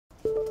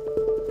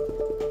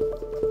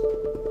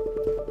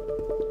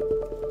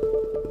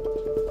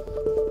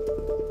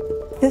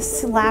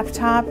This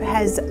laptop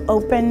has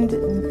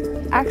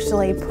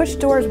actually pushed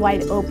doors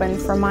wide open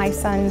for my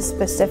son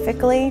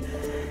specifically.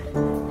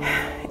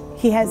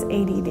 He has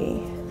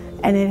ADD.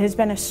 And it has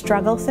been a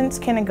struggle since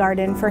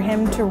kindergarten for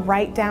him to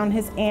write down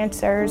his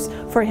answers,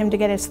 for him to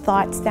get his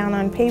thoughts down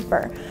on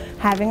paper.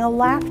 Having a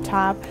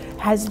laptop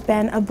has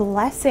been a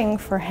blessing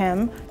for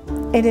him.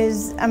 It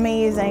is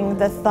amazing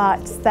the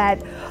thoughts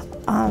that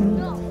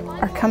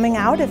are coming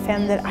out of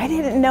him that I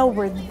didn't know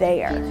were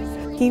there.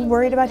 He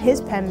worried about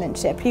his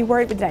penmanship. He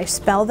worried, did I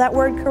spell that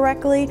word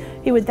correctly?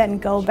 He would then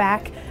go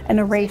back and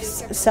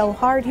erase so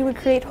hard he would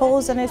create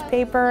holes in his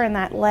paper, and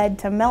that led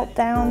to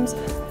meltdowns.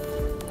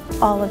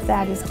 All of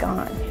that is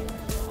gone.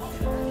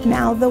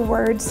 Now the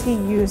words he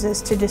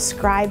uses to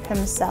describe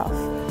himself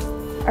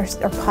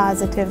are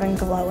positive and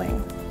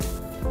glowing.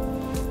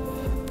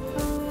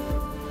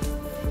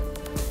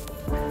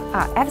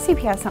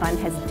 FCPSOn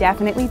has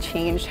definitely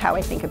changed how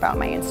I think about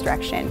my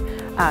instruction.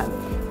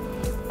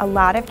 A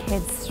lot of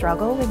kids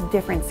struggle with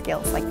different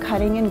skills, like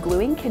cutting and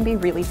gluing can be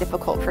really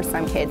difficult for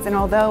some kids. And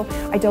although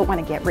I don't want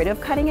to get rid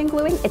of cutting and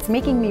gluing, it's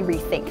making me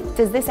rethink,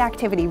 does this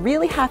activity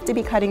really have to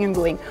be cutting and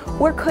gluing,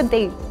 or could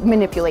they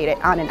manipulate it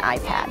on an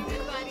iPad?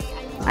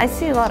 I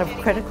see a lot of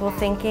critical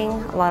thinking,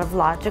 a lot of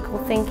logical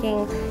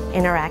thinking,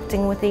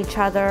 interacting with each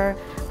other,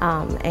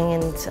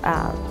 and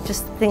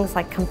just things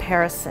like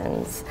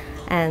comparisons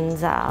and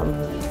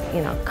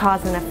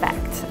cause and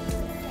effect.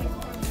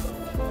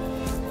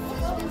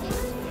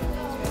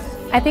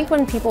 I think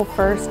when people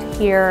first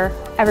hear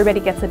everybody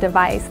gets a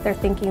device, they're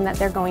thinking that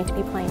they're going to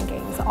be playing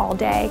games all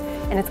day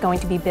and it's going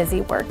to be busy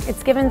work.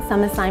 It's given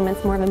some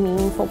assignments more of a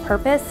meaningful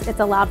purpose.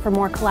 It's allowed for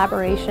more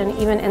collaboration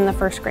even in the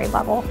first grade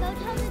level.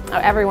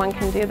 Everyone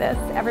can do this.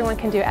 Everyone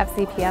can do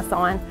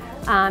FCPSOn.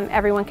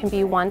 Everyone can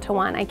be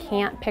one-to-one. I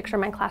can't picture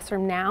my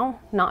classroom now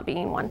not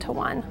being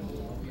one-to-one.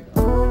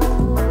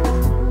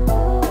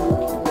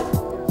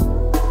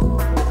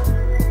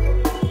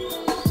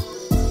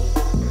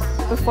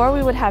 Before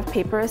we would have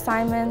paper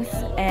assignments,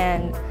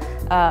 and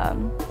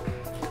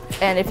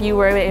if you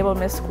were able to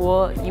miss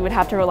school, you would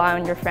have to rely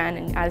on your friend,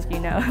 and as you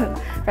know,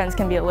 friends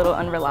can be a little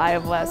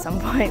unreliable at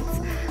some points.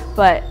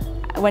 But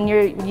when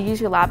you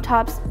use your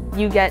laptops,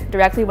 you get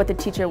directly what the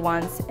teacher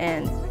wants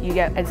and you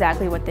get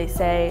exactly what they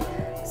say.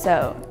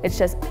 So it's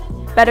just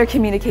better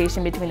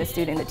communication between the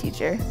student and the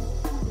teacher.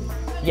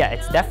 Yeah,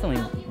 it's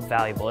definitely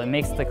valuable. It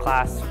makes the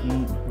class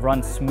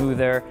run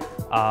smoother,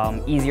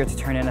 easier to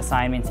turn in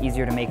assignments,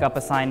 easier to make up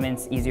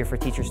assignments, easier for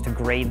teachers to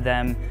grade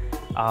them,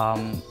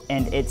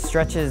 and it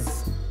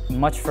stretches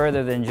much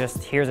further than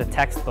just here's a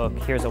textbook,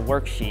 here's a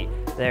worksheet.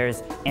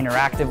 There's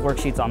interactive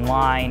worksheets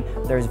online,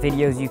 there's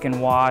videos you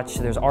can watch,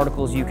 there's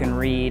articles you can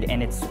read,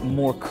 and it's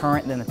more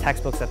current than the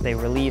textbooks that they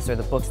release or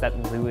the books that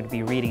we would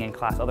be reading in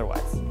class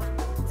otherwise.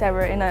 So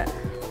we're in a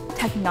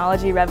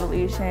technology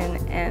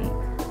revolution, and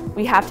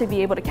we have to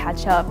be able to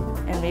catch up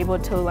and be able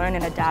to learn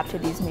and adapt to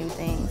these new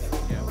things.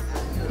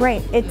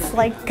 Right, it's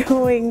like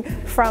going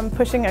from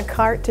pushing a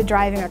cart to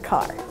driving a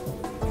car.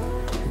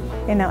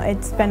 You know,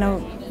 it's been a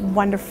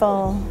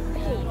wonderful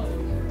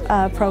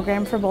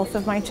program for both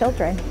of my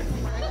children.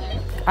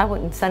 I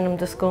wouldn't send them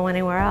to school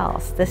anywhere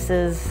else. This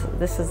is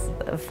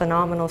a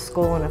phenomenal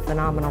school and a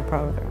phenomenal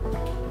program.